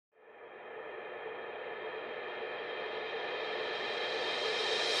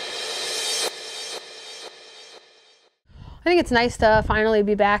I think it's nice to finally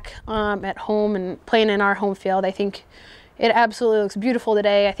be back at home and playing in our home field. I think it absolutely looks beautiful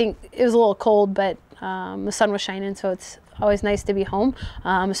today. I think it was a little cold, but the sun was shining, so it's always nice to be home,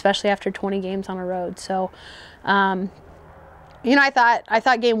 especially after 20 games on a road. So, you know, I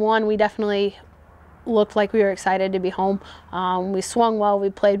thought game one we definitely looked like we were excited to be home. We swung well, we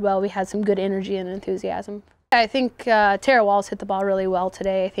played well, we had some good energy and enthusiasm. I think Tara Walls hit the ball really well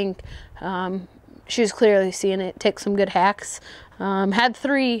today. I think she was clearly seeing it, took some good hacks, had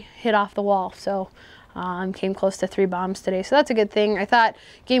 3 hit off the wall, so came close to 3 bombs today, so that's a good thing. I thought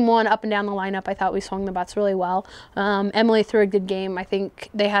game one, up and down the lineup, I thought we swung the bats really well. Emily threw a good game. I think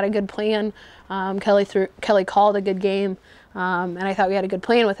they had a good plan. Kelly called a good game, and I thought we had a good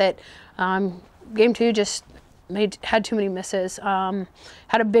plan with it. Game two just had too many misses.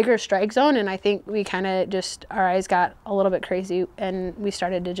 Had a bigger strike zone, and I think we kind of just, our eyes got a little bit crazy, and we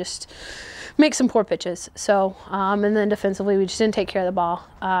started to just make some poor pitches. So, and then defensively, we just didn't take care of the ball.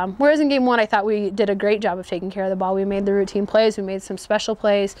 Whereas in game one, I thought we did a great job of taking care of the ball. We made the routine plays, we made some special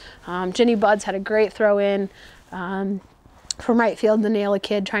plays. Jenny Buds had a great throw in from right field to nail a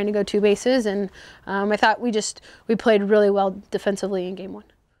kid trying to go 2 bases, and I thought we played really well defensively in game one.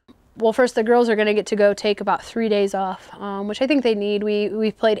 Well, first, the girls are going to get to go take about 3 days off, which I think they need.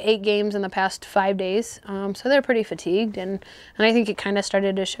 We've played 8 games in the past 5 days, so they're pretty fatigued, and I think it kind of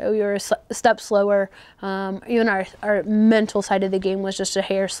started to show. You were a step slower. Even our mental side of the game was just a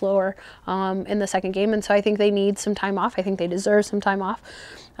hair slower in the second game, and so I think they need some time off. I think they deserve some time off.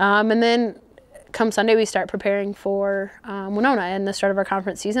 And then come Sunday, we start preparing for Winona and the start of our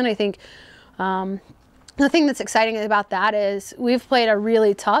conference season. I think the thing that's exciting about that is we've played a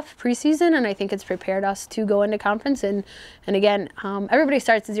really tough preseason, and I think it's prepared us to go into conference. And again, everybody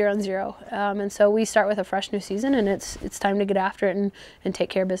starts at 0-0, and so we start with a fresh new season, and it's time to get after it and take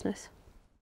care of business.